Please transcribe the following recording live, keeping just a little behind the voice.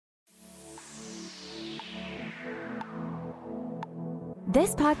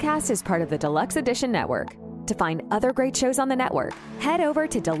This podcast is part of the Deluxe Edition Network. To find other great shows on the network, head over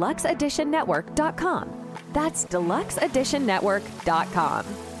to deluxeeditionnetwork.com. That's deluxeeditionnetwork.com.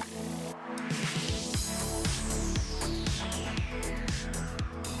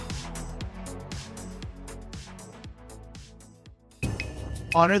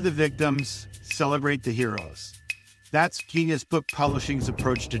 Honor the victims, celebrate the heroes. That's Genius Book Publishing's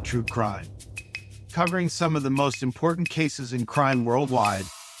approach to true crime. Covering some of the most important cases in crime worldwide,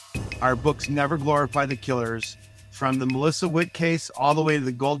 our books never glorify the killers, from the Melissa Witt case all the way to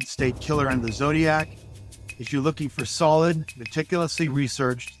the Golden State Killer and the Zodiac. If you're looking for solid, meticulously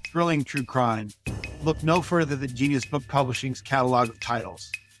researched, thrilling true crime, look no further than Genius Book Publishing's catalog of titles.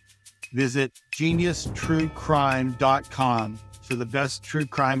 Visit geniustruecrime.com for the best true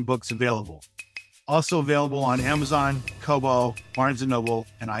crime books available. Also available on Amazon, Kobo, Barnes & Noble,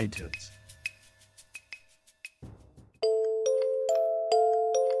 and iTunes.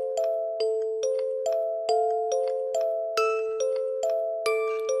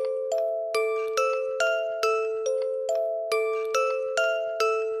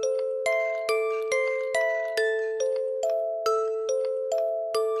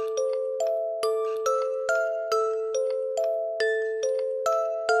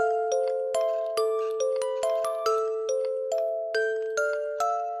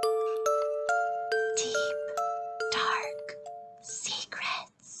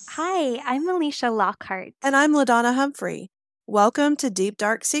 Hi, I'm Alicia Lockhart. And I'm LaDonna Humphrey. Welcome to Deep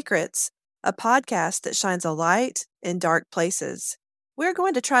Dark Secrets, a podcast that shines a light in dark places. We're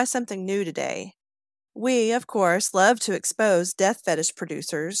going to try something new today. We, of course, love to expose death fetish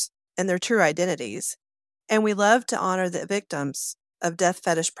producers and their true identities, and we love to honor the victims of death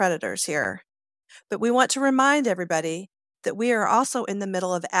fetish predators here. But we want to remind everybody that we are also in the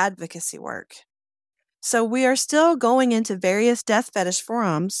middle of advocacy work. So we are still going into various death fetish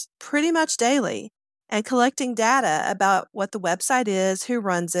forums pretty much daily and collecting data about what the website is, who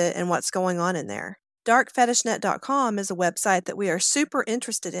runs it, and what's going on in there. Darkfetishnet.com is a website that we are super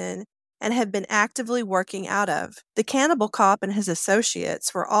interested in and have been actively working out of. The cannibal cop and his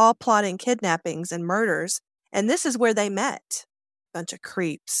associates were all plotting kidnappings and murders, and this is where they met. Bunch of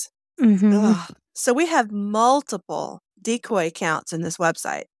creeps. Ugh. So we have multiple decoy accounts in this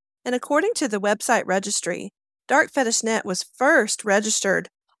website. And according to the website registry, Darkfetishnet was first registered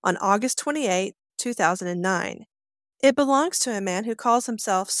on August 28, 2009. It belongs to a man who calls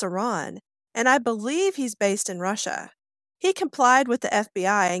himself Saran, and I believe he's based in Russia. He complied with the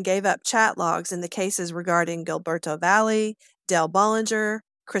FBI and gave up chat logs in the cases regarding Gilberto Valle, Dale Bollinger,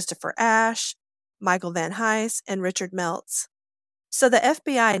 Christopher Ashe, Michael Van Heist, and Richard Meltz. So the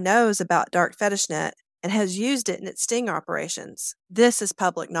FBI knows about Darkfetishnet and has used it in its sting operations. This is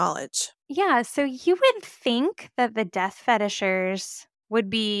public knowledge. Yeah, so you would think that the death fetishers would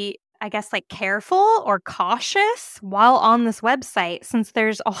be, I guess, like careful or cautious while on this website, since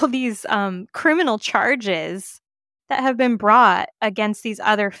there's all these criminal charges that have been brought against these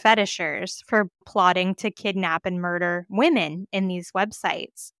other fetishers for plotting to kidnap and murder women in these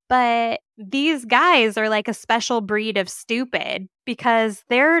websites. But these guys are like a special breed of stupid because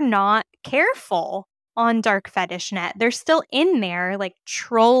they're not careful on Darkfetishnet. They're still in there, like,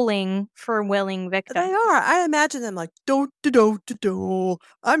 trolling for willing victims. They are. I imagine them like, do-do-do-do-do.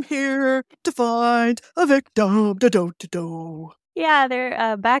 I'm here to find a victim. Do-do-do-do. Yeah,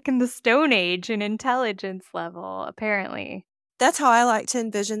 they're back in the Stone Age in intelligence level, apparently. That's how I like to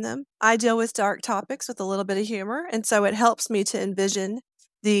envision them. I deal with dark topics with a little bit of humor, and so it helps me to envision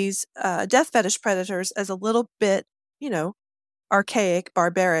these death fetish predators as a little bit, archaic,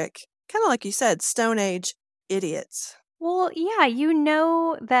 barbaric, kind of like you said, Stone Age idiots. Well, yeah, you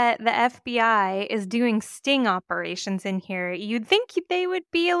know that the FBI is doing sting operations in here. You'd think they would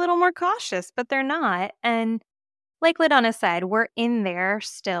be a little more cautious, but they're not. And like LaDonna said, we're in there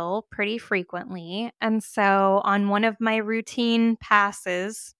still pretty frequently. And so on one of my routine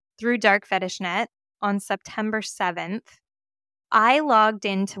passes through Darkfetishnet on September 7th, I logged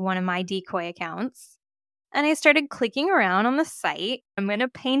into one of my decoy accounts and I started clicking around on the site. I'm going to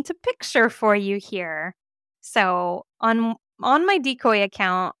paint a picture for you here. So on my decoy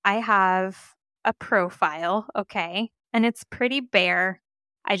account, I have a profile, okay? And it's pretty bare.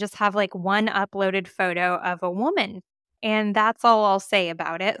 I just have like one uploaded photo of a woman. And that's all I'll say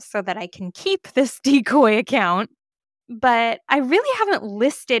about it so that I can keep this decoy account. But I really haven't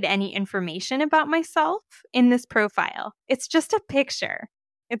listed any information about myself in this profile. It's just a picture.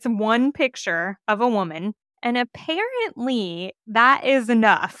 It's one picture of a woman. And apparently that is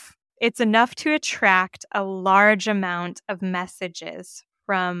enough. It's enough to attract a large amount of messages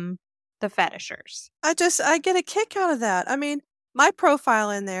from the fetishers. I get a kick out of that. I mean, My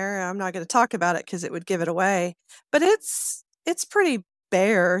profile in there, I'm not going to talk about it because it would give it away, but it's pretty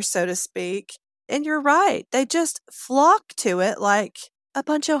bare, so to speak. And you're right. They just flock to it like a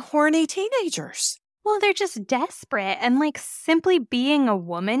bunch of horny teenagers. Well, they're just desperate. And like simply being a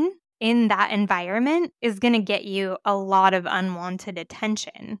woman in that environment is going to get you a lot of unwanted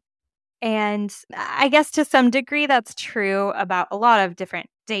attention. And I guess to some degree, that's true about a lot of different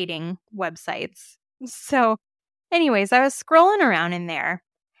dating websites. So, anyways, I was scrolling around in there,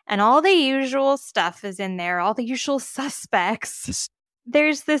 and all the usual stuff is in there, all the usual suspects.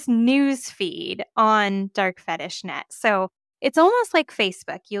 There's this news feed on Dark Fetish Net. So, it's almost like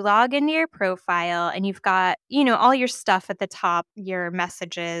Facebook. You log into your profile and you've got, all your stuff at the top, your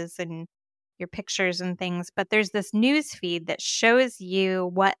messages and your pictures and things, but there's this news feed that shows you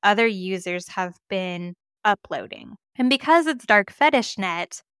what other users have been uploading. And because it's Dark Fetish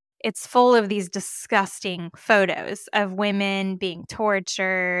Net, it's full of these disgusting photos of women being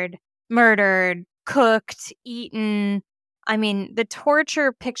tortured, murdered, cooked, eaten. I mean, the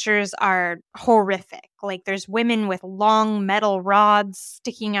torture pictures are horrific. Like, there's women with long metal rods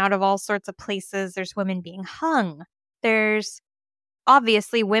sticking out of all sorts of places. There's women being hung. There's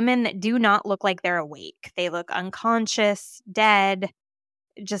obviously women that do not look like they're awake. They look unconscious, dead,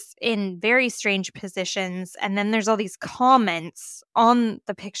 just in very strange positions. And then there's all these comments on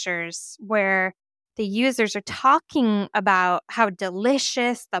the pictures where the users are talking about how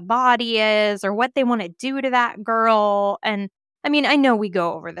delicious the body is or what they want to do to that girl. And I mean, I know we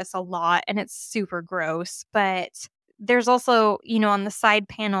go over this a lot and it's super gross, but there's also, on the side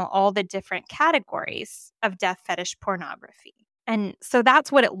panel, all the different categories of death fetish pornography. And so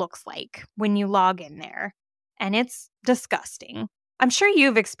that's what it looks like when you log in there. And it's disgusting. I'm sure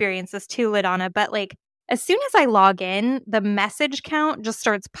you've experienced this too, LaDonna, but like as soon as I log in, the message count just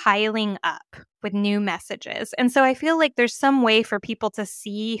starts piling up with new messages. And so I feel like there's some way for people to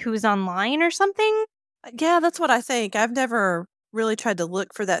see who's online or something. Yeah, that's what I think. I've never really tried to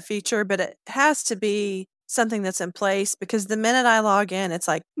look for that feature, but it has to be something that's in place because the minute I log in, it's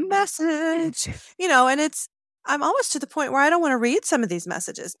like message, and I'm almost to the point where I don't want to read some of these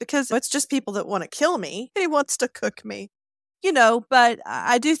messages because it's just people that want to kill me. He wants to cook me, but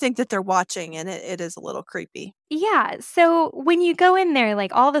I do think that they're watching and it is a little creepy. Yeah. So when you go in there,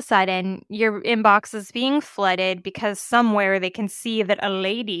 like all of a sudden your inbox is being flooded because somewhere they can see that a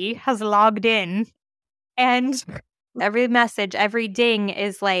lady has logged in and every message, every ding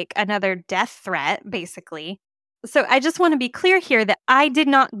is like another death threat, basically. So I just want to be clear here that I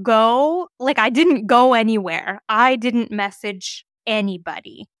didn't go anywhere. I didn't message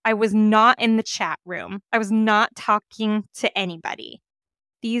anybody. I was not in the chat room. I was not talking to anybody.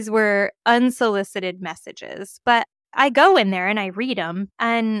 These were unsolicited messages, but I go in there and I read them.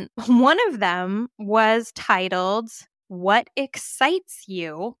 And one of them was titled, "What Excites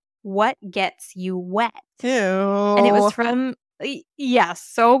You? What Gets You Wet?" Ew. And it was from,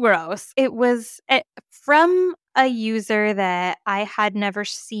 so gross. It was from a user that I had never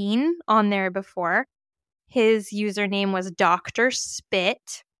seen on there before. His username was Dr.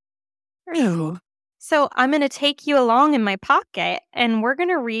 Spit. Ew. So I'm going to take you along in my pocket and we're going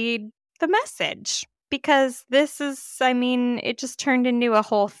to read the message because it just turned into a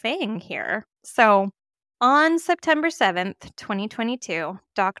whole thing here. So on September 7th, 2022,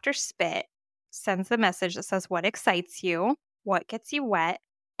 Dr. Spit sends the message that says, "What excites you? What gets you wet?"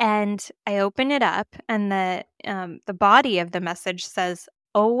 And I open it up and the body of the message says,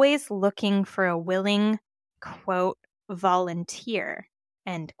 "Always looking for a willing, quote, volunteer,"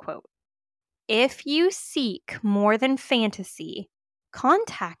 end quote. "If you seek more than fantasy,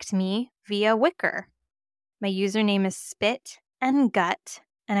 contact me via Wicker. My username is Spit and Gut,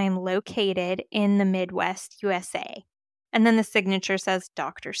 and I'm located in the Midwest, USA." And then the signature says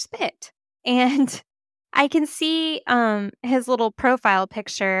Dr. Spit. And I can see his little profile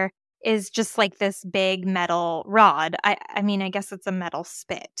picture is just like this big metal rod. I guess it's a metal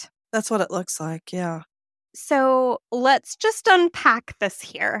spit. That's what it looks like, yeah. So let's just unpack this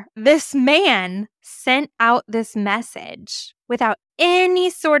here. This man sent out this message without any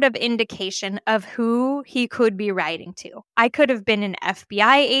sort of indication of who he could be writing to. I could have been an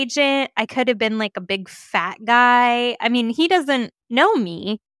FBI agent. I could have been like a big fat guy. I mean, he doesn't know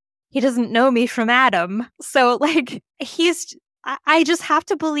me. He doesn't know me from Adam. So like I just have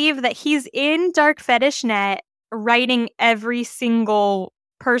to believe that he's in Dark Fetish Net writing every single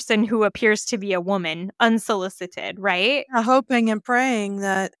person who appears to be a woman unsolicited, right? Hoping and praying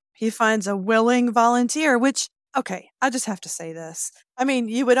that he finds a willing volunteer, which, okay, I just have to say this. I mean,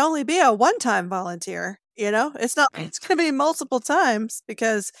 you would only be a one-time volunteer, it's not, it's going to be multiple times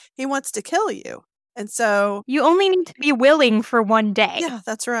because he wants to kill you. And so, You only need to be willing for one day. yeah,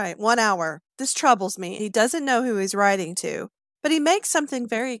 that's right. 1 hour. This troubles me. He doesn't know who he's writing to, but he makes something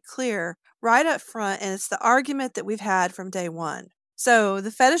very clear right up front, and it's the argument that we've had from day one. So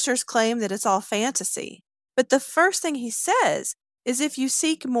the fetishers claim that it's all fantasy, but the first thing he says is if you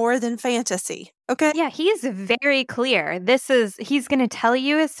seek more than fantasy, okay? Yeah, he's very clear. He's going to tell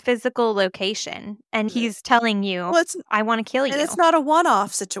you his physical location, and he's telling you, Well, it's I want to kill you. And it's not a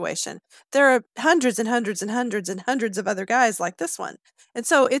one-off situation. There are hundreds and hundreds and hundreds and hundreds of other guys like this one. And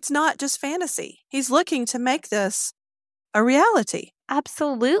so it's not just fantasy. He's looking to make this a reality.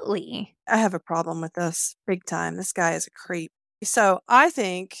 Absolutely. I have a problem with this big time. This guy is a creep. So I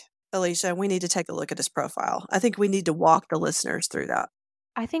think, Alicia, we need to take a look at his profile. I think we need to walk the listeners through that.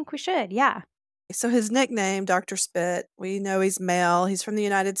 I think we should, yeah. So his nickname, Dr. Spit, we know he's male. He's from the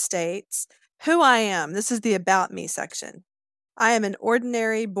United States. Who I am. This is the About Me section. I am an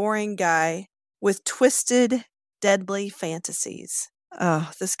ordinary, boring guy with twisted, deadly fantasies.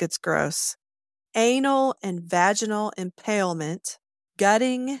 Oh, this gets gross. Anal and vaginal impalement,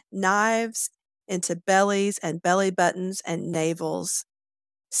 gutting knives into bellies and belly buttons and navels,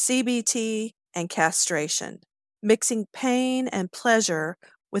 CBT and castration, mixing pain and pleasure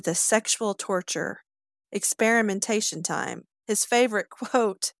with a sexual torture, experimentation time. His favorite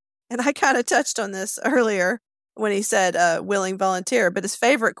quote, and I kind of touched on this earlier when he said willing volunteer, but his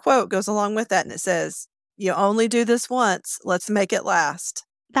favorite quote goes along with that, and it says, "You only do this once, let's make it last."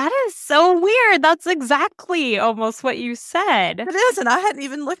 That is so weird. That's exactly almost what you said. It is, and I hadn't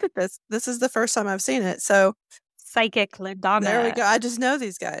even looked at this. This is the first time I've seen it, so Psychic Ladonna. there we go. I just know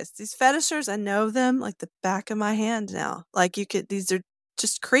these guys. These fetishers, I know them like the back of my hand now. Like these are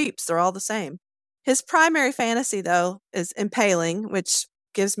just creeps. They're all the same. His primary fantasy, though, is impaling, which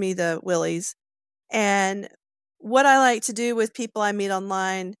gives me the willies. And what I like to do with people I meet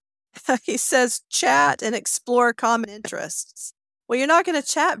online, he says chat and explore common interests. Well, you're not going to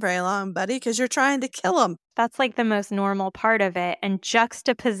chat very long, buddy, because you're trying to kill them. That's like the most normal part of it, and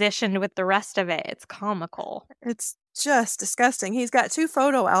juxtapositioned with the rest of it, it's comical. It's just disgusting. He's got 2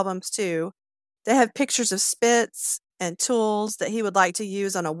 photo albums, too. They have pictures of spits and tools that he would like to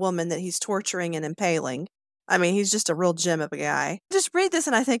use on a woman that he's torturing and impaling. I mean, he's just a real gem of a guy. Just read this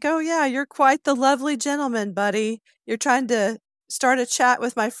and I think, oh, yeah, you're quite the lovely gentleman, buddy. You're trying to start a chat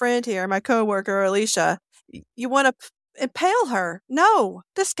with my friend here, my coworker, Alicia. You want to impale her? No,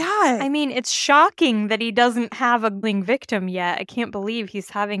 this guy. I mean, it's shocking that he doesn't have a willing victim yet. I can't believe he's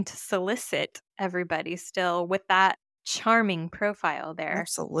having to solicit everybody still with that charming profile there.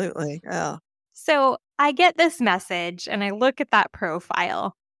 Absolutely. Oh. So I get this message and I look at that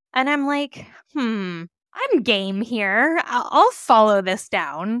profile and I'm like, I'm game here. I'll follow this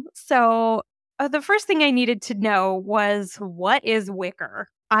down. So the first thing I needed to know was, what is Wicker?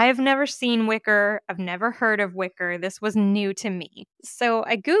 I've never seen Wicker. I've never heard of Wicker. This was new to me. So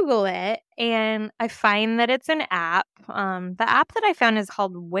I Google it and I find that it's an app. The app that I found is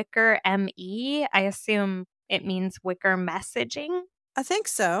called Wicker ME. I assume it means Wicker messaging. I think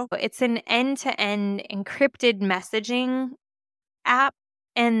so. It's an end-to-end encrypted messaging app.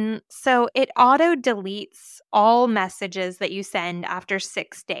 And so it auto deletes all messages that you send after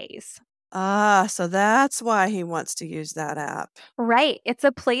 6 days. Ah, so that's why he wants to use that app. Right. It's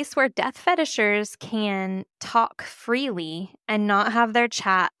a place where death fetishers can talk freely and not have their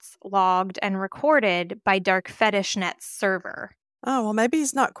chats logged and recorded by Dark FetishNet's server. Oh, well, maybe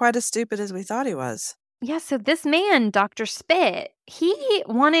he's not quite as stupid as we thought he was. Yeah, so this man, Dr. Spit, he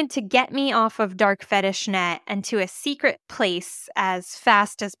wanted to get me off of Dark FetishNet and to a secret place as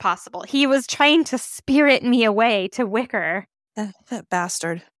fast as possible. He was trying to spirit me away to Wicker. That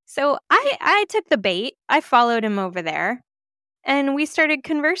bastard. So I took the bait. I followed him over there and we started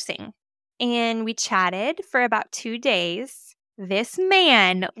conversing. And we chatted for about 2 days. This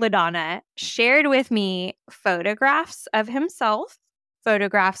man, LaDonna, shared with me photographs of himself,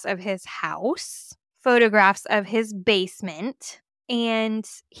 photographs of his house, photographs of his basement, and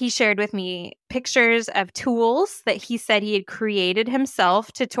he shared with me pictures of tools that he said he had created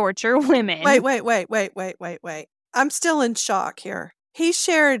himself to torture women. Wait. I'm still in shock here. He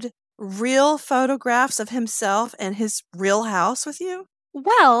shared real photographs of himself and his real house with you?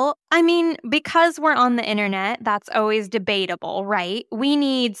 Well, I mean, because we're on the internet, that's always debatable, right? We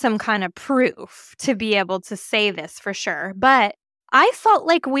need some kind of proof to be able to say this for sure. But I felt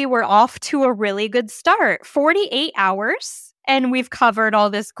like we were off to a really good start. 48 hours, and we've covered all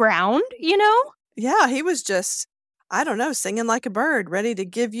this ground, you know? Yeah, he was just, I don't know, singing like a bird, ready to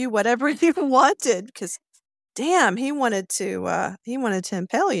give you whatever you wanted. Because, damn, he wanted to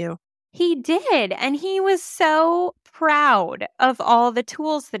impale you. He did, and he was so proud of all the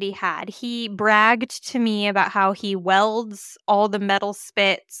tools that he had. He bragged to me about how he welds all the metal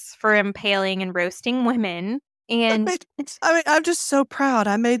spits for impaling and roasting women. And I'm just so proud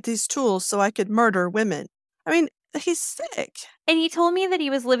I made these tools so I could murder women. I mean, he's sick. And he told me that he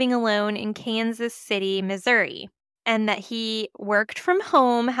was living alone in Kansas City, Missouri, and that he worked from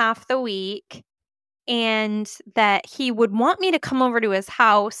home half the week, and that he would want me to come over to his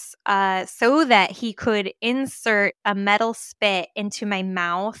house so that he could insert a metal spit into my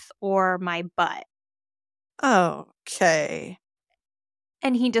mouth or my butt. Okay.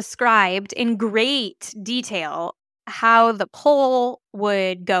 And he described in great detail how the pole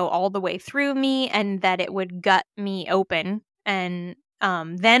would go all the way through me and that it would gut me open. And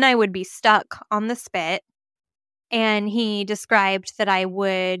then I would be stuck on the spit. And he described that I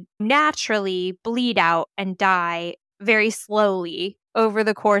would naturally bleed out and die very slowly over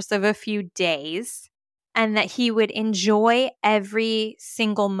the course of a few days, and that he would enjoy every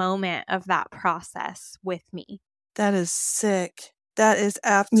single moment of that process with me. That is sick. That is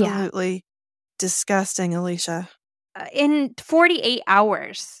absolutely disgusting, Alicia. In 48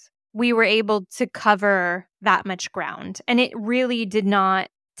 hours, we were able to cover that much ground, and it really did not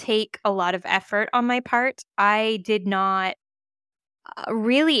take a lot of effort on my part. I did not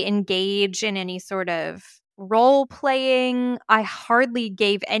really engage in any sort of role playing. I hardly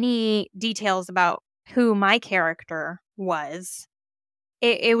gave any details about who my character was.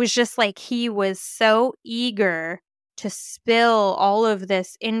 It was just like he was so eager to spill all of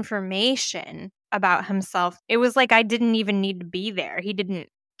this information about himself. It was like I didn't even need to be there. He didn't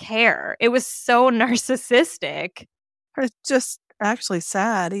care. It was so narcissistic. It's just actually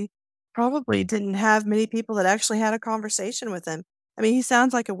sad. He probably didn't have many people that actually had a conversation with him. I mean, he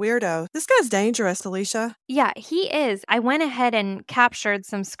sounds like a weirdo. This guy's dangerous, Alicia. Yeah, he is. I went ahead and captured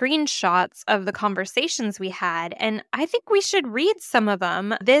some screenshots of the conversations we had, and I think we should read some of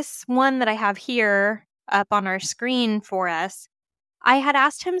them. This one that I have here up on our screen for us, I had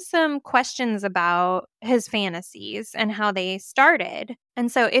asked him some questions about his fantasies and how they started.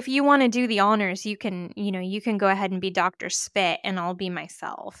 And so if you want to do the honors, you can go ahead and be Dr. Spit and I'll be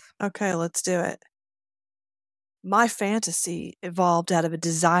myself. Okay, let's do it. My fantasy evolved out of a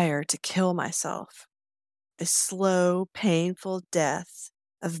desire to kill myself. A slow, painful death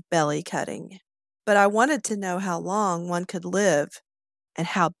of belly cutting. But I wanted to know how long one could live and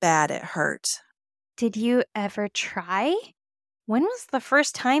how bad it hurt. Did you ever try? When was the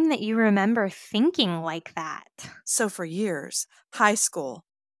first time that you remember thinking like that? So for years, high school,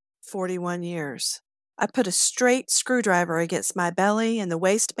 41 years, I put a straight screwdriver against my belly and the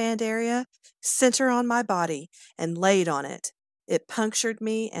waistband area, center on my body, and laid on it. It punctured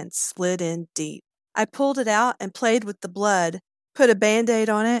me and slid in deep. I pulled it out and played with the blood, put a Band-Aid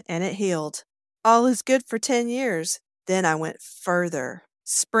on it, and it healed. All is good for 10 years. Then I went further.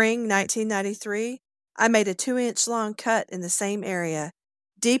 Spring 1993, I made a 2-inch long cut in the same area,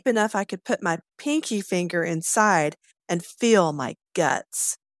 deep enough I could put my pinky finger inside and feel my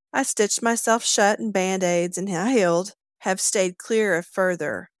guts. I stitched myself shut in Band-Aids and I healed. Have stayed clear of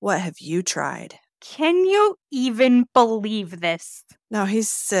further. What have you tried? Can you even believe this? No, he's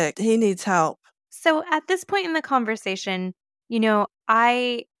sick. He needs help. So at this point in the conversation,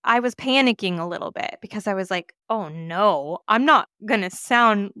 I was panicking a little bit because I was like, oh no, I'm not going to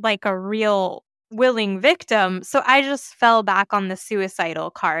sound like a real willing victim. So I just fell back on the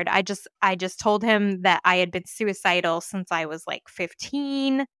suicidal card. I just told him that I had been suicidal since I was like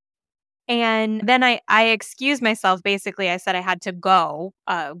 15. And then I excused myself. Basically, I said I had to go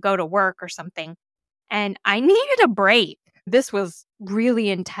to work or something. And I needed a break. This was really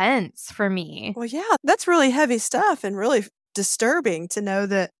intense for me. Well, yeah, that's really heavy stuff and really disturbing to know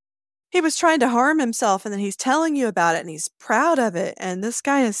that he was trying to harm himself and then he's telling you about it and he's proud of it. And this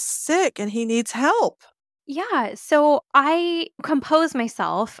guy is sick and he needs help. Yeah, so I composed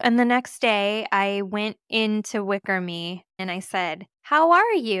myself, and the next day I went into Wicker Me and I said, "How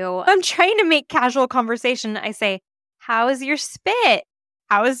are you?" I'm trying to make casual conversation. I say, "How's your spit?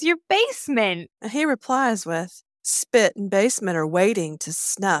 How's your basement?" And he replies with, "Spit and basement are waiting to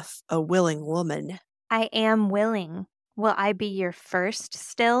snuff a willing woman." I am willing. Will I be your first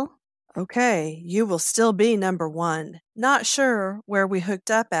still? Okay, you will still be number one. Not sure where we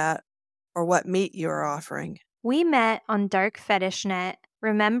hooked up at or what meat you are offering. We met on Dark FetishNet.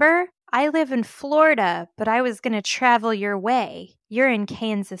 Remember? I live in Florida, but I was going to travel your way. You're in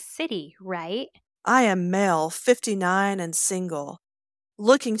Kansas City, right? I am male, 59 and single,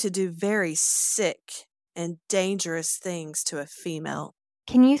 looking to do very sick and dangerous things to a female.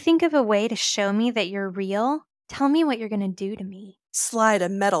 Can you think of a way to show me that you're real? Tell me what you're going to do to me. slide a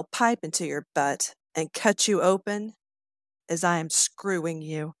metal pipe into your butt, and cut you open as I am screwing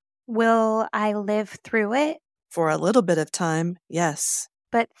you. Will I live through it? For a little bit of time, yes.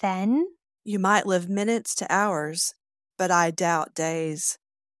 But then? You might live minutes to hours, but I doubt days.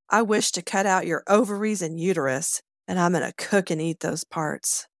 I wish to cut out your ovaries and uterus, and I'm going to cook and eat those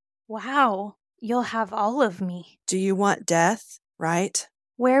parts. Wow, you'll have all of me. Do you want death, right?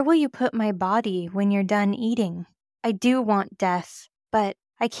 Where will you put my body when you're done eating? I do want death, but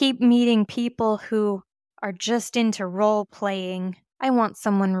I keep meeting people who are just into role playing. I want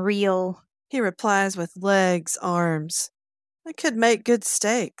someone real. He replies with legs, arms. I could make good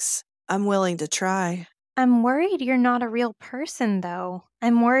steaks. I'm willing to try. I'm worried you're not a real person, though.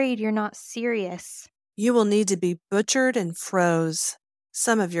 I'm worried you're not serious. You will need to be butchered and froze.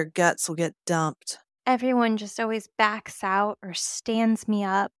 Some of your guts will get dumped. Everyone just always backs out or stands me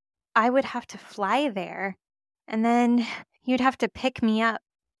up. I would have to fly there, and then you'd have to pick me up.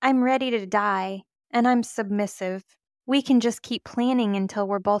 I'm ready to die, and I'm submissive. We can just keep planning until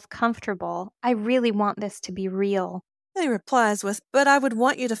we're both comfortable. I really want this to be real. He replies with, but I would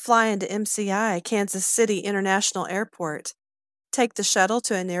want you to fly into MCI, Kansas City International Airport. Take the shuttle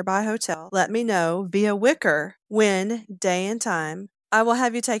to a nearby hotel. Let me know via Wicker when, day and time. I will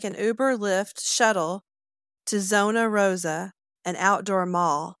have you take an Uber, Lyft, shuttle to Zona Rosa, an outdoor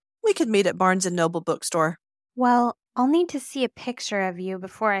mall. We could meet at Barnes & Noble bookstore. Well, I'll need to see a picture of you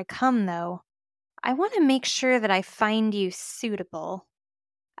before I come, though. I want to make sure that I find you suitable.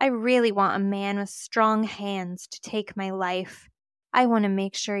 I really want a man with strong hands to take my life. I want to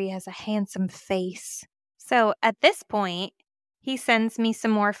make sure he has a handsome face. So at this point, he sends me some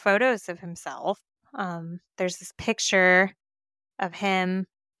more photos of himself. There's this picture of him,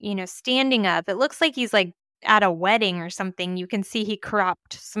 standing up. It looks like he's like at a wedding or something. You can see he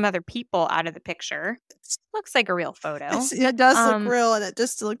cropped some other people out of the picture. Looks like a real photo. It does look real, and it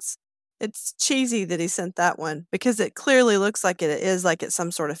just looks, it's cheesy that he sent that one because it clearly looks like it is like it's some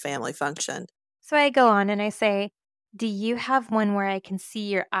sort of family function. So I go on and I say, do you have one where I can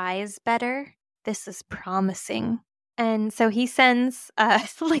see your eyes better? This is promising. And so he sends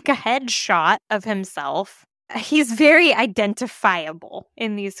like a headshot of himself. He's very identifiable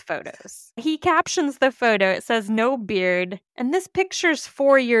in these photos. He captions the photo. It says no beard. And this picture's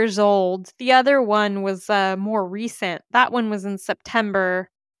 4 years old. The other one was more recent. That one was in September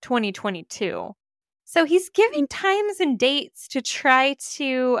 2022. So he's giving times and dates to try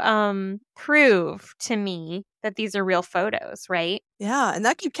to prove to me that these are real photos, right? Yeah, and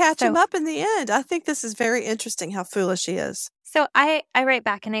that could catch him up in the end. I think this is very interesting how foolish he is. So I write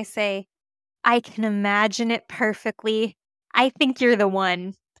back and I say, I can imagine it perfectly. I think you're the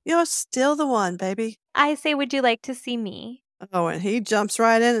one. You're still the one, baby. I say, would you like to see me? Oh, and he jumps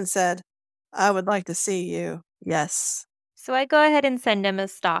right in and said, I would like to see you. Yes. So I go ahead and send him a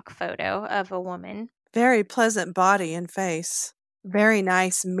stock photo of a woman. Very pleasant body and face. Very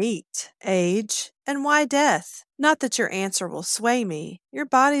nice meat. Age. And why death? Not that your answer will sway me. Your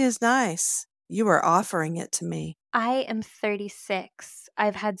body is nice. You are offering it to me. I am 36.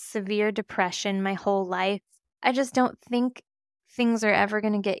 I've had severe depression my whole life. I just don't think things are ever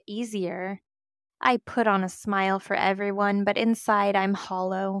going to get easier. I put on a smile for everyone, but inside I'm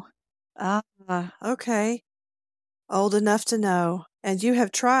hollow. Ah, okay. Old enough to know. And you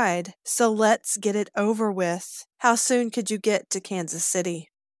have tried, so let's get it over with. How soon could you get to Kansas City?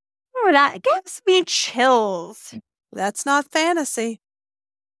 Oh, that gives me chills. That's not fantasy.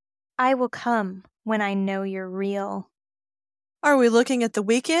 I will come when I know you're real. Are we looking at the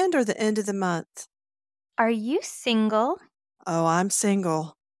weekend or the end of the month? Are you single? Oh, I'm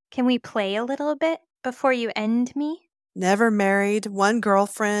single. Can we play a little bit before you end me? Never married, one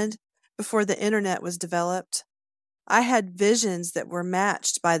girlfriend before the internet was developed. I had visions that were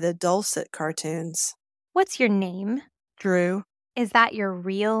matched by the Dulcet cartoons. What's your name? Drew. Is that your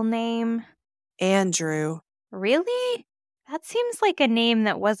real name? Andrew. Really? That seems like a name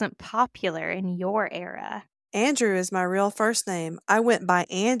that wasn't popular in your era. Andrew is my real first name. I went by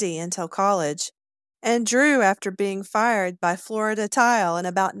Andy until college, and Drew after being fired by Florida Tile in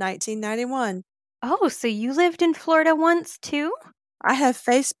about 1991. Oh, so you lived in Florida once too? I have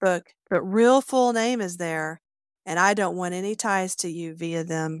Facebook, but real full name is there, and I don't want any ties to you via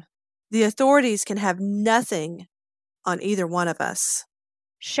them. The authorities can have nothing on either one of us.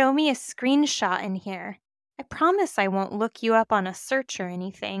 Show me a screenshot in here. I promise I won't look you up on a search or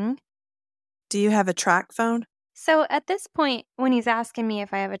anything. Do you have a track phone? So at this point, when he's asking me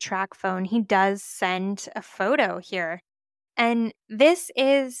if I have a track phone, he does send a photo here. And this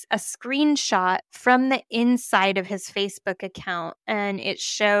is a screenshot from the inside of his Facebook account. And it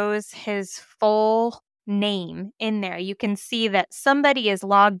shows his full name in there. You can see that somebody is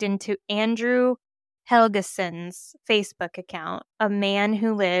logged into Andrew Helgeson's Facebook account, a man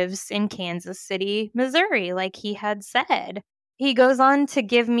who lives in Kansas City, Missouri, like he had said. He goes on to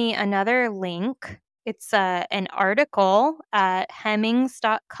give me another link. It's an article at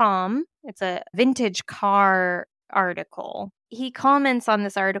Hemmings.com. It's a vintage car article. He comments on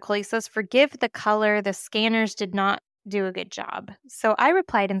this article. He says, "Forgive the color. The scanners did not do a good job." So I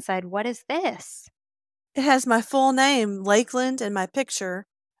replied and said, "What is this?" It has my full name, Lakeland, and my picture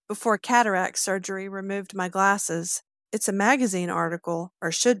before cataract surgery removed my glasses. It's a magazine article,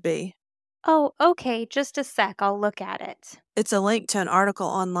 or should be. Oh, okay. Just a sec. I'll look at it. It's a link to an article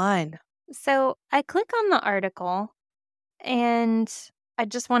online. So I click on the article and I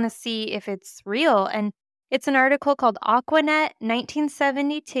just want to see if it's real. And it's an article called Aquanet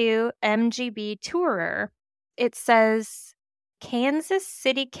 1972 MGB Tourer. It says Kansas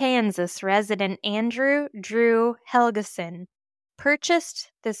City, Kansas resident Andrew Drew Helgeson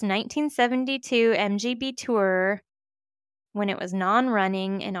purchased this 1972 MGB Tourer when it was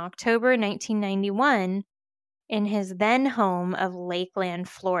non-running in October 1991 in his then home of Lakeland,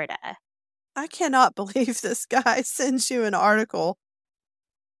 Florida. I cannot believe this guy sends you an article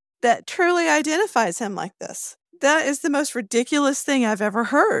that truly identifies him like this. That is the most ridiculous thing I've ever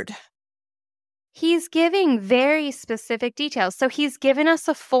heard. He's giving very specific details. So he's given us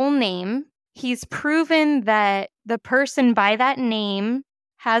a full name. He's proven that the person by that name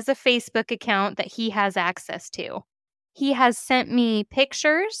has a Facebook account that he has access to. He has sent me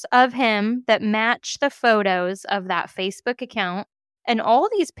pictures of him that match the photos of that Facebook account. And all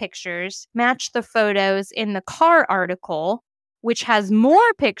these pictures match the photos in the car article, which has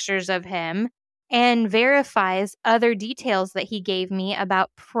more pictures of him and verifies other details that he gave me about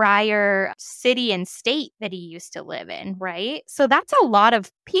prior city and state that he used to live in, right? So that's a lot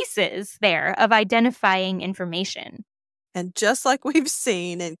of pieces there of identifying information. And just like we've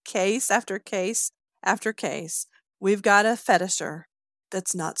seen in case after case after case, we've got a fetisher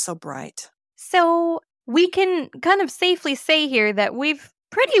that's not so bright. So we can kind of safely say here that we've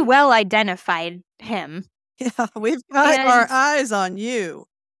pretty well identified him. Yeah, we've got our eyes on you,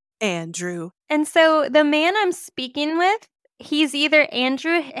 Andrew. And so the man I'm speaking with, he's either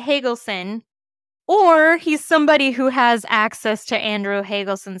Andrew Hagelson or he's somebody who has access to Andrew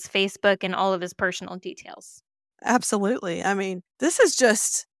Hagelson's Facebook and all of his personal details. Absolutely. I mean, this is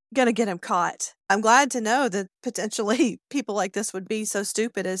just going to get him caught. I'm glad to know that potentially people like this would be so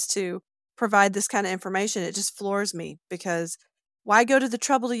stupid as to provide this kind of information. It just floors me because why go to the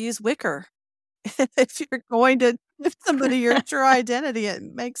trouble to use Wicker? If you're going to give somebody your true identity, it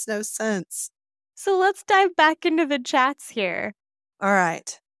makes no sense. So let's dive back into the chats here. All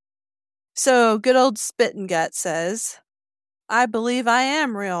right. So good old Spit and Gut says, "I believe I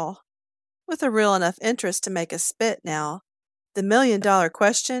am real, with a real enough interest to make a spit now. The $1 million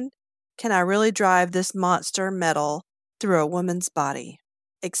question, can I really drive this monster metal through a woman's body?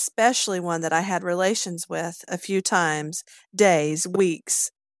 Especially one that I had relations with a few times, days, weeks,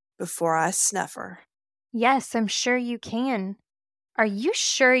 before I snuff her." Yes, I'm sure you can. Are you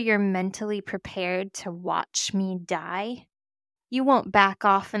sure you're mentally prepared to watch me die? You won't back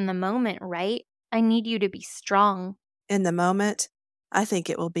off in the moment, right? I need you to be strong. In the moment, I think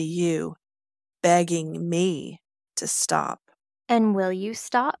it will be you begging me to stop. And will you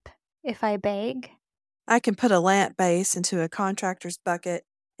stop if I beg? I can put a lamp base into a contractor's bucket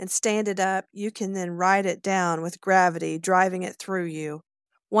and stand it up. You can then ride it down with gravity, driving it through you.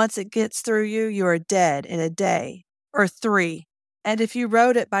 Once it gets through you, you are dead in a day or 3. And if you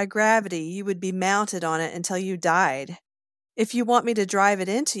rode it by gravity, you would be mounted on it until you died. If you want me to drive it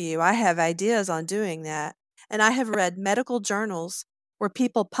into you, I have ideas on doing that. And I have read medical journals where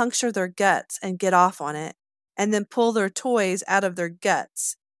people puncture their guts and get off on it, and then pull their toys out of their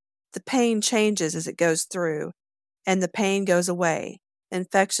guts. The pain changes as it goes through, and the pain goes away.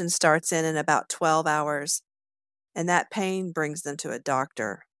 Infection starts in about 12 hours, and that pain brings them to a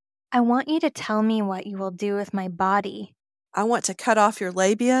doctor. I want you to tell me what you will do with my body. I want to cut off your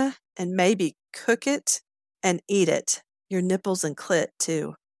labia and maybe cook it and eat it. Your nipples and clit,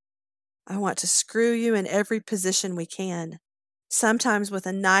 too. I want to screw you in every position we can, sometimes with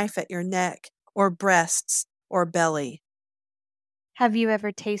a knife at your neck or breasts or belly. Have you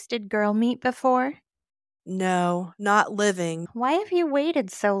ever tasted girl meat before? No, not living. Why have you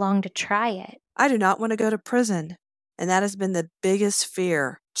waited so long to try it? I do not want to go to prison, and that has been the biggest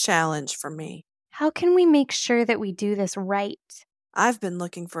challenge for me. How can we make sure that we do this right? I've been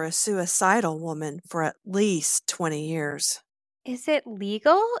looking for a suicidal woman for at least 20 years. Is it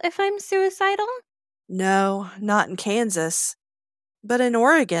legal if I'm suicidal? No, not in Kansas, but in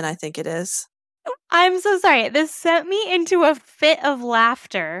Oregon I think it is. I'm so sorry. This sent me into a fit of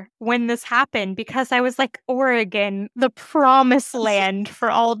laughter when this happened because I was like, Oregon, the promised land for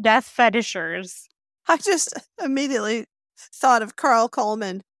all death fetishers. I just immediately thought of Carl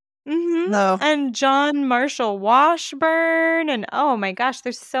Coleman. No. And John Marshall Washburn. And oh my gosh,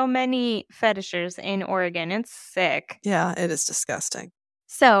 there's so many fetishers in Oregon. It's sick. Yeah, it is disgusting.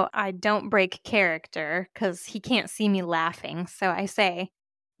 So I don't break character because he can't see me laughing. So I say,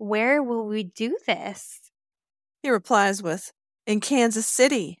 where will we do this? He replies with, in Kansas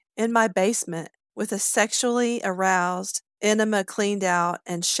City, in my basement, with a sexually aroused, enema cleaned out,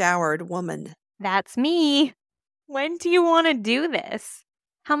 and showered woman. That's me. When do you want to do this?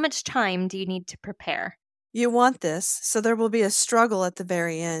 How much time do you need to prepare? You want this, so there will be a struggle at the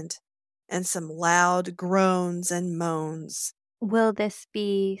very end, and some loud groans and moans. Will this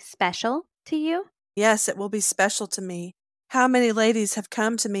be special to you? Yes, it will be special to me. How many ladies have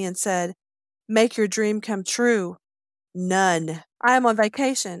come to me and said, make your dream come true? None. I am on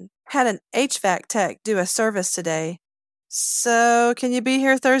vacation. Had an HVAC tech do a service today. So, can you be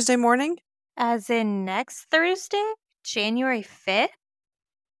here Thursday morning? As in next Thursday? January 5th?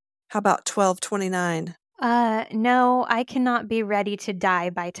 How about 12:29? No, I cannot be ready to die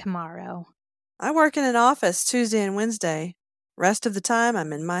by tomorrow. I work in an office Tuesday and Wednesday. Rest of the time,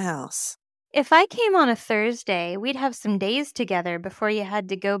 I'm in my house. If I came on a Thursday, we'd have some days together before you had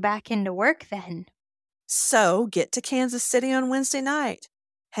to go back into work then. So, get to Kansas City on Wednesday night.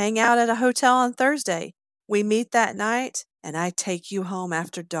 Hang out at a hotel on Thursday. We meet that night, and I take you home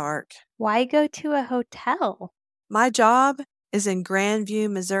after dark. Why go to a hotel? My job is in Grandview,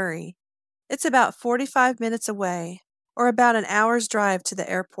 Missouri. It's about 45 minutes away, or about an hour's drive to the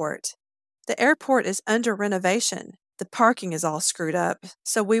airport. The airport is under renovation. The parking is all screwed up,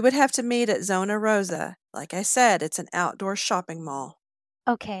 so we would have to meet at Zona Rosa. Like I said, it's an outdoor shopping mall.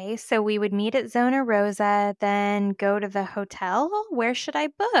 Okay, so we would meet at Zona Rosa, then go to the hotel? Where should I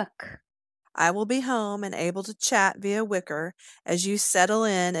book? I will be home and able to chat via Wicker as you settle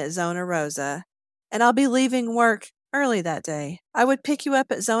in at Zona Rosa, and I'll be leaving work early that day. I would pick you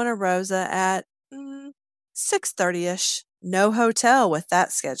up at Zona Rosa at 6:30ish. No hotel with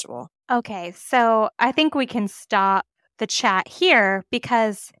that schedule. Okay, so I think we can stop the chat here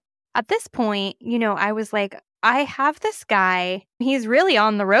because at this point, I was like, I have this guy. He's really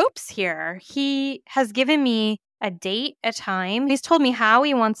on the ropes here. He has given me a date, a time. He's told me how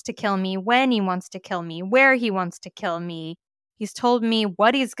he wants to kill me, when he wants to kill me, where he wants to kill me. He's told me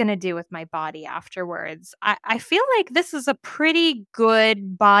what he's going to do with my body afterwards. I feel like this is a pretty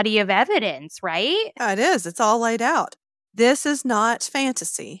good body of evidence, right? Yeah, it is. It's all laid out. This is not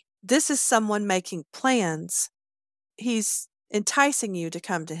fantasy. This is someone making plans. He's enticing you to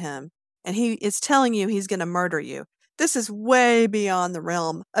come to him, and he is telling you he's going to murder you. This is way beyond the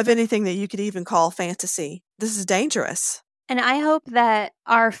realm of anything that you could even call fantasy. This is dangerous. And I hope that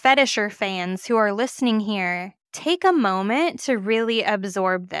our fetisher fans who are listening here take a moment to really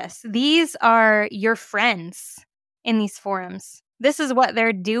absorb this. These are your friends in these forums. This is what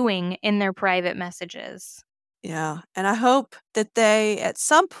they're doing in their private messages. Yeah, and I hope that they, at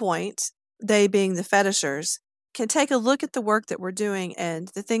some point, they being the fetishers, can take a look at the work that we're doing and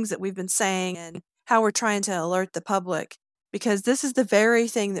the things that we've been saying and how we're trying to alert the public, because this is the very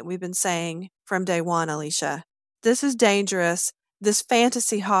thing that we've been saying from day one, Alicia. This is dangerous. This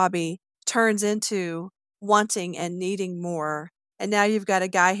fantasy hobby turns into wanting and needing more. And now you've got a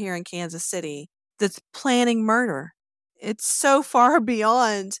guy here in Kansas City that's planning murder. It's so far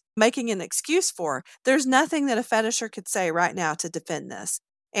beyond making an excuse for. There's nothing that a fetisher could say right now to defend this.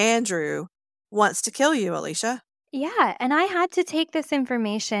 Andrew wants to kill you, Alicia. Yeah, and I had to take this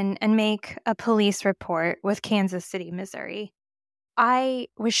information and make a police report with Kansas City, Missouri. I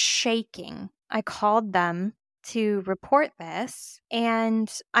was shaking. I called them to report this,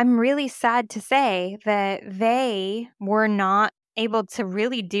 and I'm really sad to say that they were not able to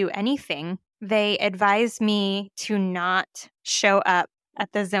really do anything. They advised me to not show up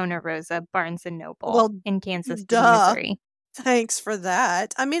at the Zona Rosa Barnes & Noble in Kansas City, Missouri. Thanks for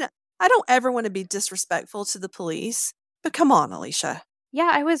that. I mean, I don't ever want to be disrespectful to the police, but come on, Alicia.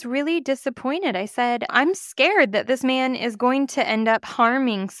 Yeah, I was really disappointed. I said, I'm scared that this man is going to end up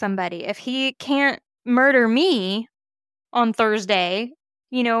harming somebody. If he can't murder me on Thursday,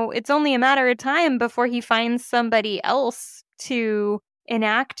 it's only a matter of time before he finds somebody else to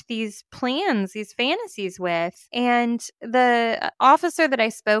enact these plans, these fantasies with. And the officer that I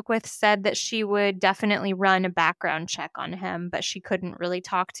spoke with said that she would definitely run a background check on him, but she couldn't really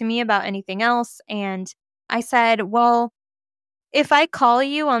talk to me about anything else. And I said, well, if I call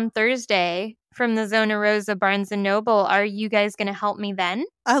you on Thursday from the Zona Rosa Barnes & Noble. Are you guys going to help me then?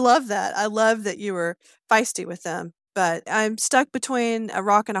 I love that. I love that you were feisty with them. But I'm stuck between a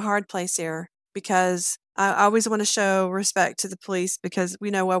rock and a hard place here because I always want to show respect to the police because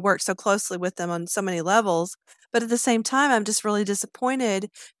we know I work so closely with them on so many levels. But at the same time, I'm just really disappointed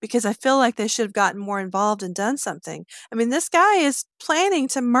because I feel like they should have gotten more involved and done something. I mean, this guy is planning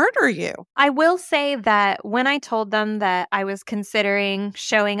to murder you. I will say that when I told them that I was considering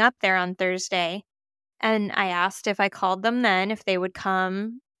showing up there on Thursday, and I asked if I called them then, if they would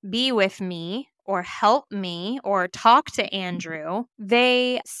come be with me or help me or talk to Andrew,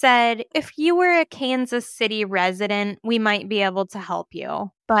 they said, if you were a Kansas City resident, we might be able to help you.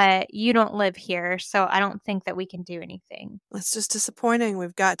 But you don't live here, so I don't think that we can do anything. It's just disappointing.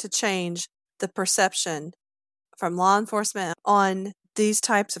 We've got to change the perception from law enforcement on these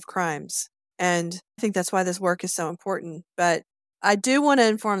types of crimes. And I think that's why this work is so important. But I do want to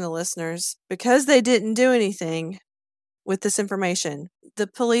inform the listeners, because they didn't do anything with this information, the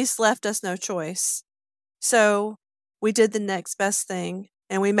police left us no choice. So we did the next best thing,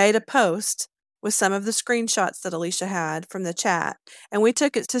 and we made a post with some of the screenshots that Alicia had from the chat, and we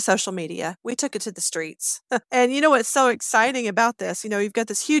took it to social media. We took it to the streets. And you know what's so exciting about this? You know, you've got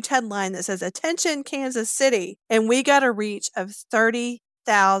this huge headline that says, "Attention, Kansas City," and we got a reach of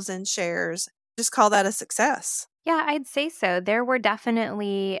 30,000 shares. Just call that a success. Yeah, I'd say so. There were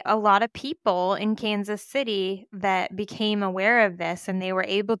definitely a lot of people in Kansas City that became aware of this, and they were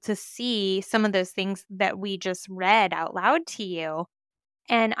able to see some of those things that we just read out loud to you.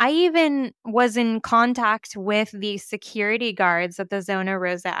 And I even was in contact with the security guards at the Zona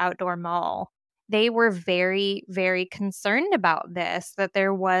Rosa Outdoor Mall. They were very, very concerned about this, that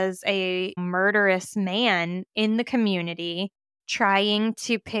there was a murderous man in the community trying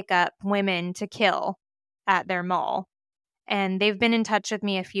to pick up women to kill at their mall. And they've been in touch with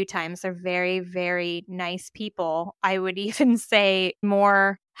me a few times. They're very, very nice people. I would even say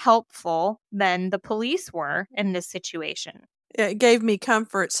more helpful than the police were in this situation. It gave me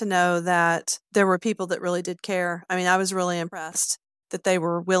comfort to know that there were people that really did care. I mean, I was really impressed that they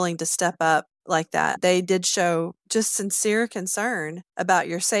were willing to step up like that. They did show just sincere concern about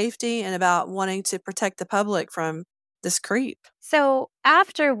your safety and about wanting to protect the public from this creep. So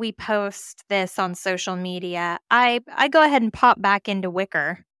after we post this on social media, I go ahead and pop back into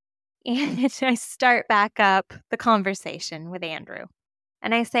Wicker and I start back up the conversation with Andrew.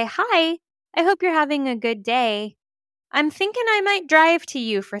 And I say, "Hi, I hope you're having a good day. I'm thinking I might drive to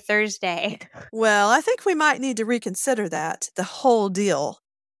you for Thursday." Well, I think we might need to reconsider that, the whole deal.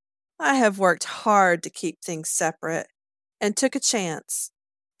 I have worked hard to keep things separate and took a chance,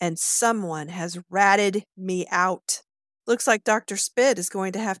 and someone has ratted me out. Looks like Dr. Spid is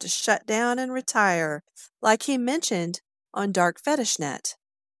going to have to shut down and retire, like he mentioned on Dark Fetish Net.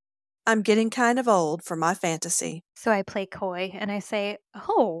 I'm getting kind of old for my fantasy. So I play coy and I say,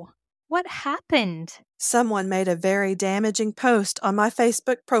 "Oh, what happened?" Someone made a very damaging post on my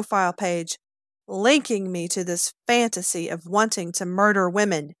Facebook profile page, linking me to this fantasy of wanting to murder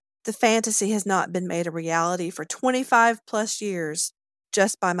women. The fantasy has not been made a reality for 25 plus years,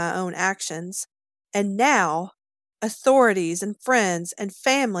 just by my own actions. And now, authorities and friends and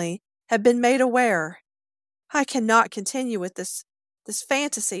family have been made aware. I cannot continue with this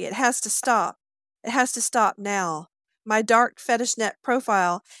fantasy. It has to stop. It has to stop now. My Dark Fetish Net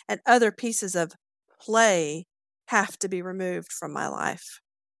profile and other pieces of play have to be removed from my life.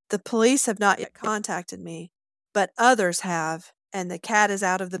 The police have not yet contacted me, but others have, and the cat is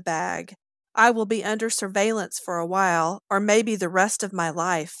out of the bag. I will be under surveillance for a while, or maybe the rest of my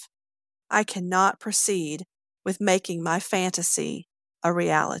life. I cannot proceed with making my fantasy a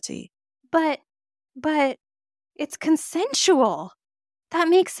reality. But it's consensual. That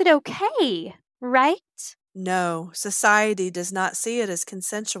makes it okay, right? No, society does not see it as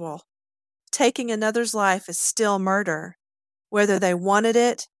consensual. Taking another's life is still murder. Whether they wanted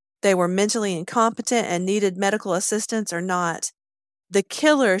it, they were mentally incompetent and needed medical assistance or not. The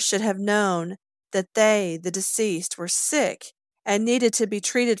killer should have known that they, the deceased, were sick and needed to be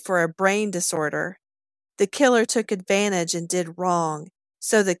treated for a brain disorder. The killer took advantage and did wrong,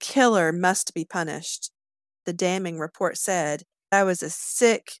 so the killer must be punished. The damning report said, I was a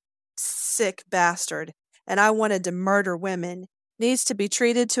sick, sick bastard, and I wanted to murder women, needs to be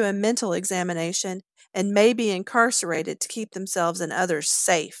treated to a mental examination, and may be incarcerated to keep themselves and others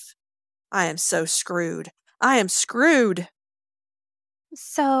safe. I am so screwed. I am screwed.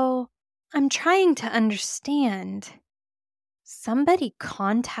 So, I'm trying to understand. Somebody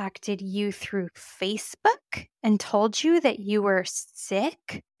contacted you through Facebook and told you that you were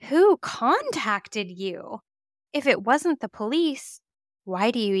sick? Who contacted you? If it wasn't the police,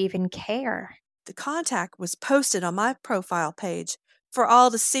 why do you even care? The contact was posted on my profile page for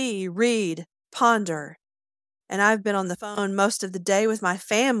all to see, read, ponder. And I've been on the phone most of the day with my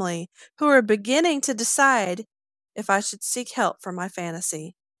family, who are beginning to decide if I should seek help for my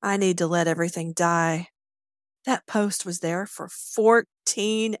fantasy. I need to let everything die. That post was there for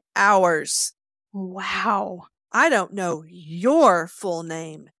 14 hours. Wow. I don't know your full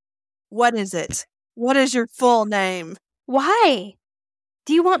name. What is it? What is your full name? Why?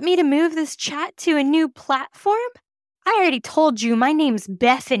 Do you want me to move this chat to a new platform? I already told you my name's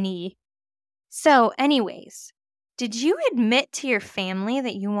Bethany. So, anyways, did you admit to your family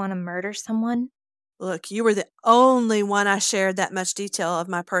that you want to murder someone? Look, you were the only one I shared that much detail of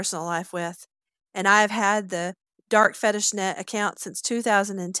my personal life with. And I've had the Dark Fetish Net account since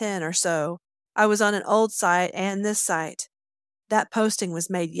 2010 or so. I was on an old site and this site. That posting was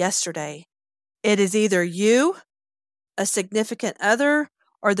made yesterday. It is either you, a significant other,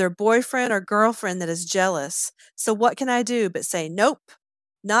 or their boyfriend or girlfriend that is jealous. So what can I do but say, nope,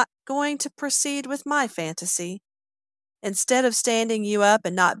 not going to proceed with my fantasy? Instead of standing you up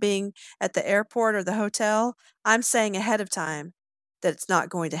and not being at the airport or the hotel, I'm saying ahead of time that it's not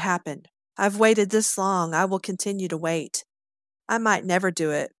going to happen. I've waited this long. I will continue to wait. I might never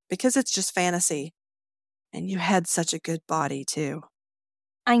do it because it's just fantasy. And you had such a good body, too.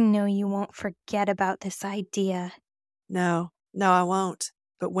 I know you won't forget about this idea. No, I won't.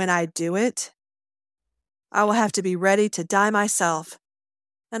 But when I do it, I will have to be ready to die myself.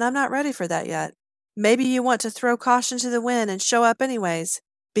 And I'm not ready for that yet. Maybe you want to throw caution to the wind and show up anyways.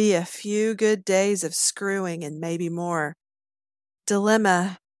 Be a few good days of screwing and maybe more.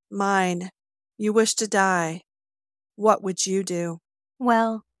 Dilemma, mine. You wish to die. What would you do?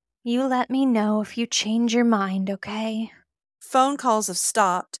 Well, you let me know if you change your mind, okay? Phone calls have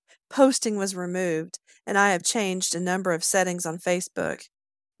stopped, posting was removed, and I have changed a number of settings on Facebook.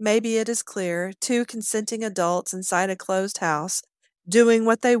 Maybe it is clear 2 consenting adults inside a closed house, doing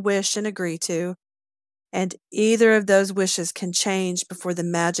what they wish and agree to, and either of those wishes can change before the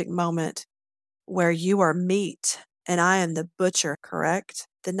magic moment where you are meat and I am the butcher, correct?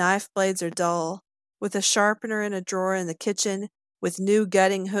 The knife blades are dull, with a sharpener in a drawer in the kitchen, with new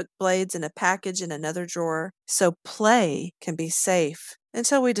gutting hook blades in a package in another drawer, so play can be safe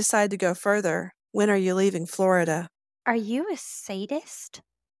until we decide to go further. When are you leaving Florida? Are you a sadist?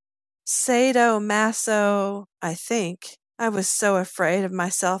 Sadomaso, I think. I was so afraid of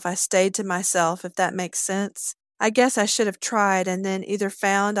myself I stayed to myself, if that makes sense. I guess I should have tried and then either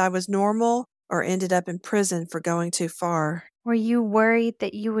found I was normal or ended up in prison for going too far. Were you worried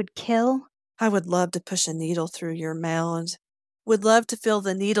that you would kill? I would love to push a needle through your mail and would love to feel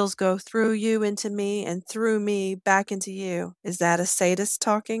the needles go through you into me and through me back into you. Is that a sadist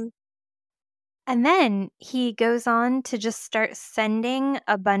talking? And then he goes on to just start sending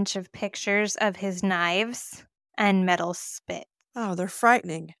a bunch of pictures of his knives and metal spit. Oh, they're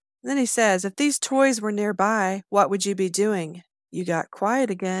frightening. Then he says, if these toys were nearby, what would you be doing? You got quiet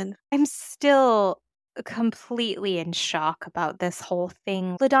again. I'm still completely in shock about this whole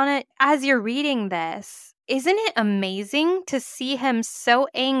thing. LaDonna, as you're reading this, isn't it amazing to see him so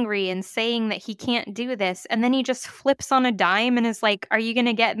angry and saying that he can't do this, and then he just flips on a dime and is like, are you going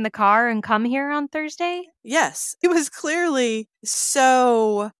to get in the car and come here on Thursday? Yes, he was clearly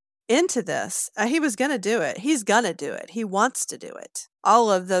so into this. He was going to do it. He's going to do it. He wants to do it.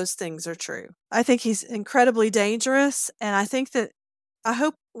 All of those things are true. I think he's incredibly dangerous, and I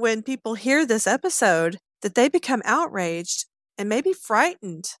hope when people hear this episode that they become outraged and maybe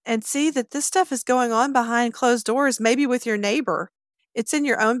frightened and see that this stuff is going on behind closed doors, maybe with your neighbor. It's in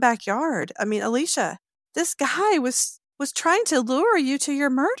your own backyard. I mean, Alicia, this guy was trying to lure you to your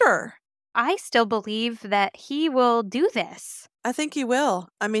murder. I still believe that he will do this. I think he will.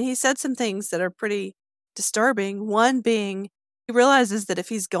 I mean, he said some things that are pretty disturbing. One being, he realizes that if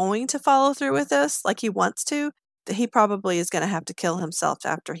he's going to follow through with this, like he wants to, that he probably is going to have to kill himself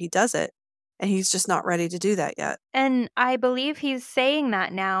after he does it. And he's just not ready to do that yet. And I believe he's saying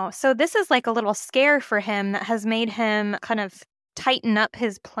that now. So this is like a little scare for him that has made him kind of tighten up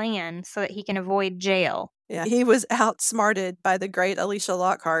his plan so that he can avoid jail. Yeah, he was outsmarted by the great Alicia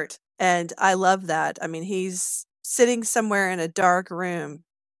Lockhart. And I love that. I mean, he's sitting somewhere in a dark room,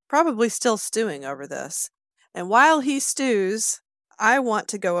 probably still stewing over this. And while he stews, I want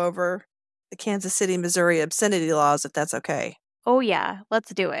to go over the Kansas City, Missouri obscenity laws, if that's okay. Oh, yeah,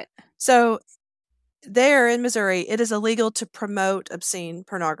 let's do it. So there in Missouri, it is illegal to promote obscene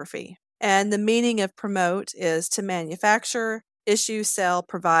pornography. And the meaning of promote is to manufacture, issue, sell,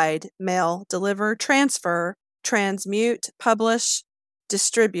 provide, mail, deliver, transfer, transmute, publish,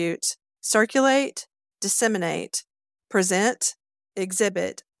 distribute, circulate, disseminate, present,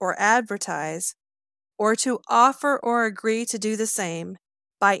 exhibit, or advertise, or to offer or agree to do the same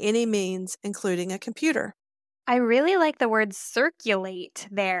by any means, including a computer. I really like the word circulate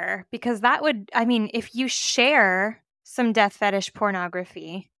there because that would, if you share some death fetish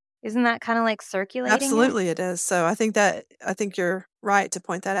pornography, isn't that kind of like circulating it? Absolutely it is. So I think you're right to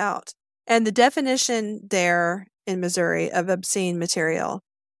point that out. And the definition there in Missouri of obscene material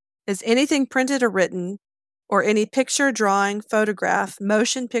is anything printed or written, or any picture, drawing, photograph,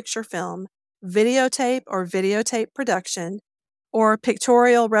 motion picture film, videotape or videotape production, or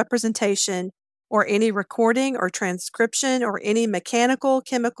pictorial representation, or any recording or transcription, or any mechanical,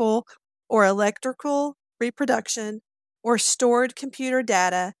 chemical, or electrical reproduction, or stored computer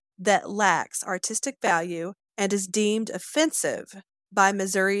data that lacks artistic value and is deemed offensive by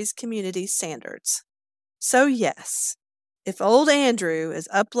Missouri's community standards. So yes, if old Andrew is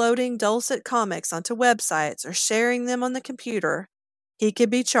uploading dulcet comics onto websites or sharing them on the computer, he could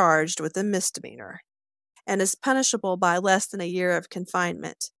be charged with a misdemeanor and is punishable by less than a year of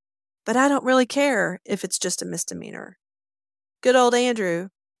confinement. But I don't really care if it's just a misdemeanor. Good old Andrew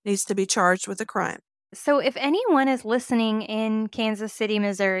needs to be charged with a crime. So if anyone is listening in Kansas City,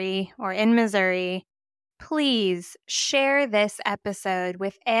 Missouri, or in Missouri, please share this episode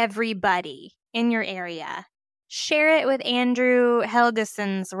with everybody in your area. Share it with Andrew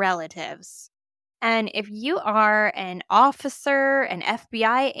Helgeson's relatives. And if you are an officer, an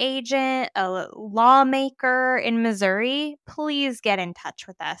FBI agent, a lawmaker in Missouri, please get in touch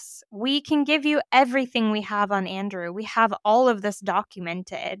with us. We can give you everything we have on Andrew. We have all of this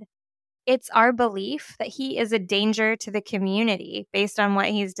documented. It's our belief that he is a danger to the community based on what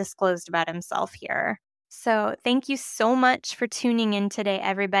he's disclosed about himself here. So thank you so much for tuning in today,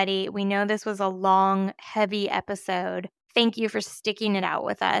 everybody. We know this was a long, heavy episode. Thank you for sticking it out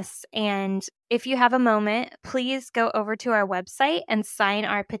with us. And if you have a moment, please go over to our website and sign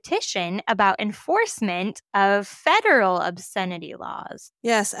our petition about enforcement of federal obscenity laws.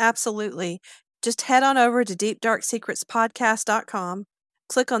 Yes, absolutely. Just head on over to deepdarksecretspodcast.com,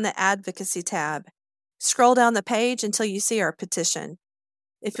 click on the Advocacy tab, scroll down the page until you see our petition.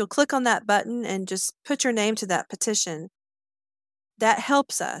 If you'll click on that button and just put your name to that petition, that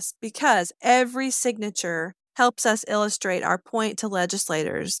helps us because every signature helps us illustrate our point to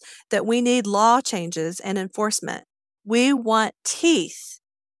legislators that we need law changes and enforcement. We want teeth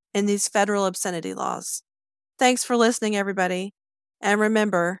in these federal obscenity laws. Thanks for listening, everybody. And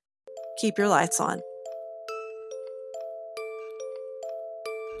remember, keep your lights on.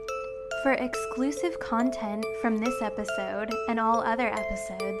 For exclusive content from this episode and all other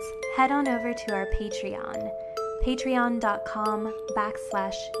episodes, head on over to our Patreon,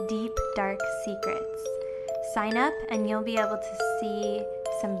 patreon.com/deepdarksecrets. Sign up and you'll be able to see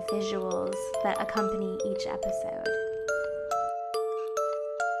some visuals that accompany each episode.